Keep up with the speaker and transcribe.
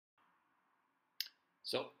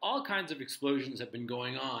So all kinds of explosions have been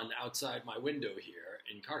going on outside my window here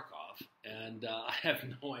in Kharkov, and I have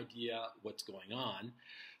no idea what's going on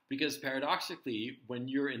because paradoxically, when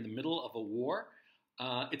you're in the middle of a war,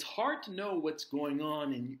 it's hard to know what's going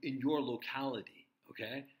on in your locality,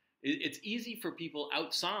 okay? It's easy for people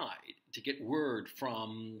outside to get word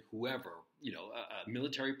from whoever,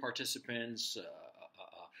 military participants,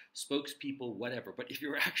 spokespeople, whatever. But if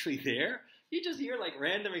you're actually there, you just hear like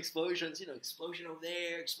random explosions, explosion over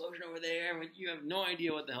there, and you have no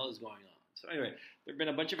idea what the hell is going on. So anyway, there have been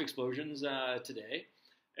a bunch of explosions today,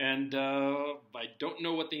 and I don't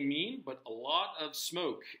know what they mean, but a lot of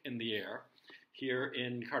smoke in the air here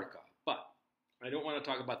in Kharkov. But I don't want to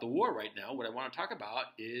talk about the war right now. What I want to talk about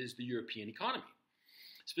is the European economy,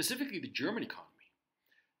 specifically the German economy.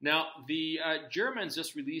 Now, the Germans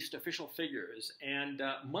just released official figures, and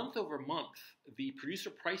month over month, the producer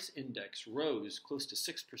price index rose close to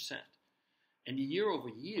 6%. And year over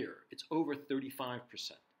year, it's over 35%.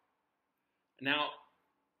 Now,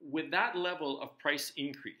 with that level of price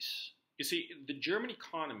increase, you see, the German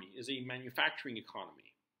economy is a manufacturing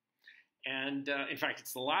economy. And in fact,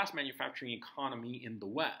 it's the last manufacturing economy in the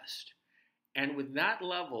West. And with that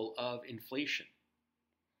level of inflation,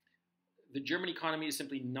 the German economy is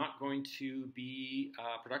simply not going to be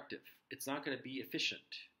productive. It's not going to be efficient.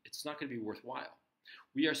 It's not going to be worthwhile.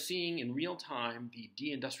 We are seeing in real time the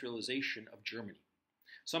deindustrialization of Germany,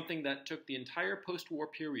 something that took the entire post-war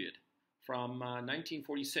period from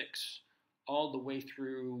 1946 all the way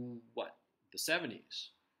through, the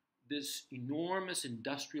 70s. This enormous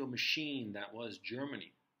industrial machine that was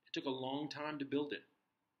Germany. It took a long time to build it.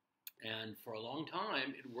 And for a long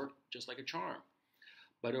time, it worked just like a charm.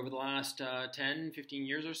 But over the last 10, 15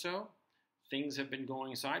 years or so, things have been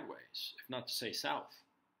going sideways, if not to say south.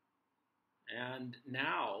 And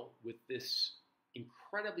now, with this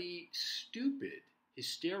incredibly stupid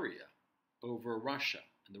hysteria over Russia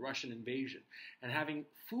and the Russian invasion, and having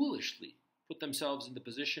foolishly put themselves in the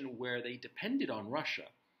position where they depended on Russia,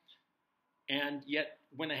 and yet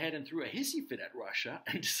went ahead and threw a hissy fit at Russia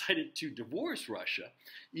and decided to divorce Russia,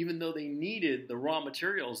 even though they needed the raw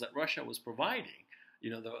materials that Russia was providing.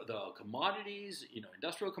 The commodities,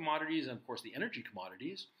 industrial commodities, and of course the energy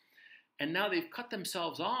commodities. And now they've cut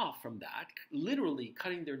themselves off from that, literally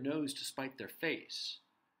cutting their nose to spite their face.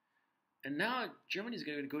 And now Germany's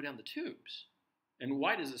going to go down the tubes. And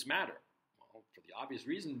why does this matter? Well, for the obvious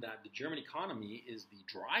reason that the German economy is the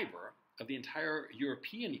driver of the entire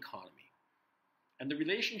European economy. And the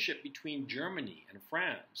relationship between Germany and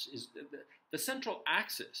France is the central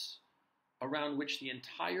axis around which the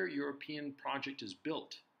entire European project is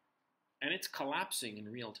built. And it's collapsing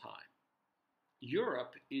in real time.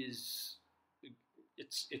 Europe is,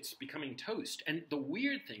 it's becoming toast. And the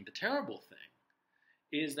weird thing, the terrible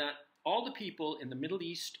thing, is that all the people in the Middle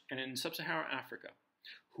East and in Sub-Saharan Africa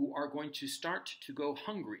who are going to start to go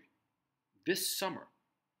hungry this summer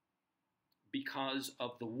because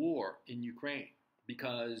of the war in Ukraine,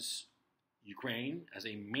 because Ukraine, as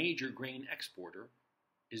a major grain exporter,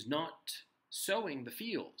 is not sowing the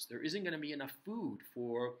fields. There isn't going to be enough food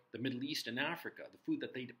for the Middle East and Africa, the food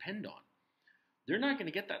that they depend on. They're not going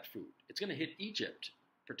to get that food. It's going to hit Egypt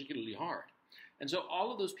particularly hard. And so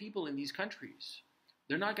all of those people in these countries,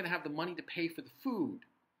 they're not going to have the money to pay for the food.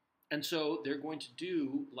 And so they're going to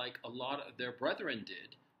do like a lot of their brethren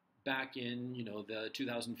did back in, the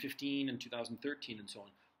 2015 and 2013 and so on.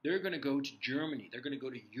 They're going to go to Germany. They're going to go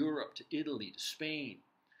to Europe, to Italy, to Spain.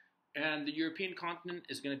 And the European continent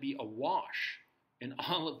is going to be awash in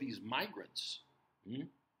all of these migrants. And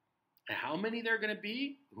how many there are going to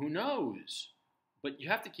be? Who knows? But you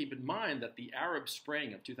have to keep in mind that the Arab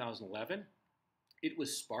Spring of 2011, it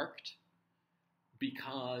was sparked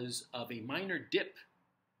because of a minor dip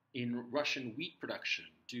in Russian wheat production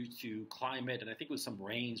due to climate, and I think it was some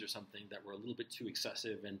rains or something that were a little bit too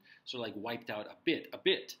excessive and sort of like wiped out a bit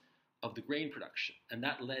of the grain production. And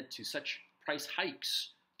that led to such price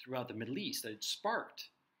hikes throughout the Middle East that it sparked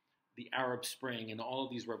the Arab Spring and all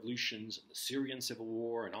of these revolutions and the Syrian civil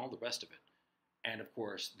war and all the rest of it. And of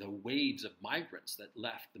course, the waves of migrants that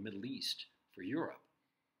left the Middle East for Europe.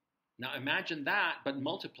 Now imagine that, but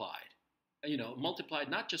multiplied. Multiplied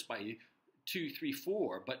not just by 2, 3,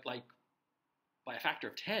 4, but like by a factor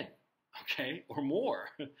of 10, okay, or more.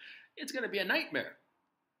 It's going to be a nightmare.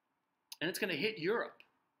 And it's going to hit Europe.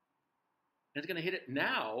 And it's going to hit it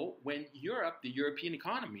now when Europe, the European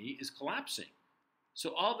economy, is collapsing.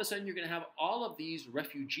 So all of a sudden you're going to have all of these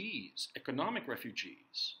refugees, economic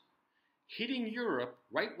refugees, hitting Europe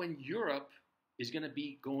right when Europe is going to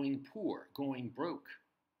be going poor, going broke.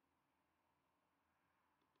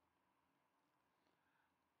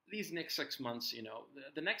 these next 6 months,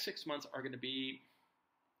 the next 6 months are going to be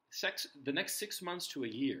the next 6 months to a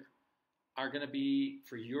year are going to be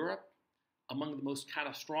for Europe among the most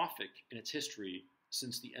catastrophic in its history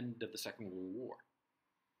since the end of the Second World War.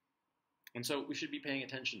 And so we should be paying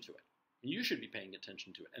attention to it. You should be paying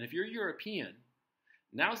attention to it. And if you're European,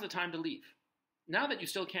 now's the time to leave. Now that you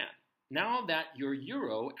still can. Now that your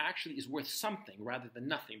euro actually is worth something rather than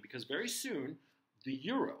nothing, because very soon the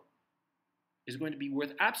euro is going to be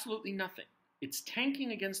worth absolutely nothing. It's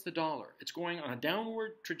tanking against the dollar. It's going on a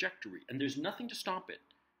downward trajectory, and there's nothing to stop it.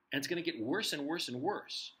 And it's going to get worse and worse and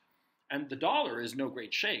worse. And the dollar is no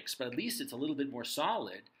great shakes, but at least it's a little bit more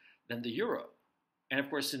solid than the euro. And of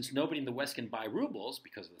course, since nobody in the West can buy rubles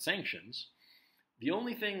because of the sanctions, the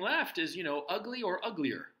only thing left is, ugly or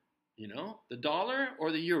uglier. The dollar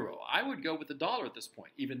or the euro. I would go with the dollar at this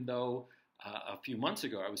point, even though a few months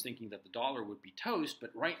ago I was thinking that the dollar would be toast.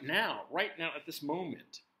 But right now at this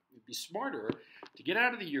moment, it would be smarter to get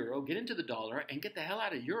out of the euro, get into the dollar, and get the hell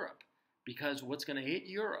out of Europe. Because what's going to hit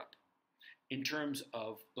Europe in terms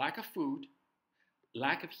of lack of food,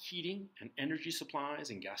 lack of heating and energy supplies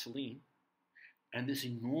and gasoline, and this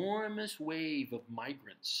enormous wave of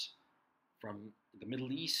migrants from the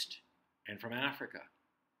Middle East and from Africa,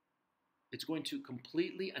 it's going to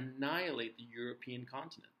completely annihilate the European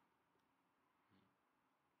continent.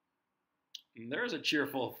 And there's a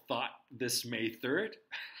cheerful thought this May 3rd.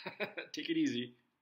 Take it easy.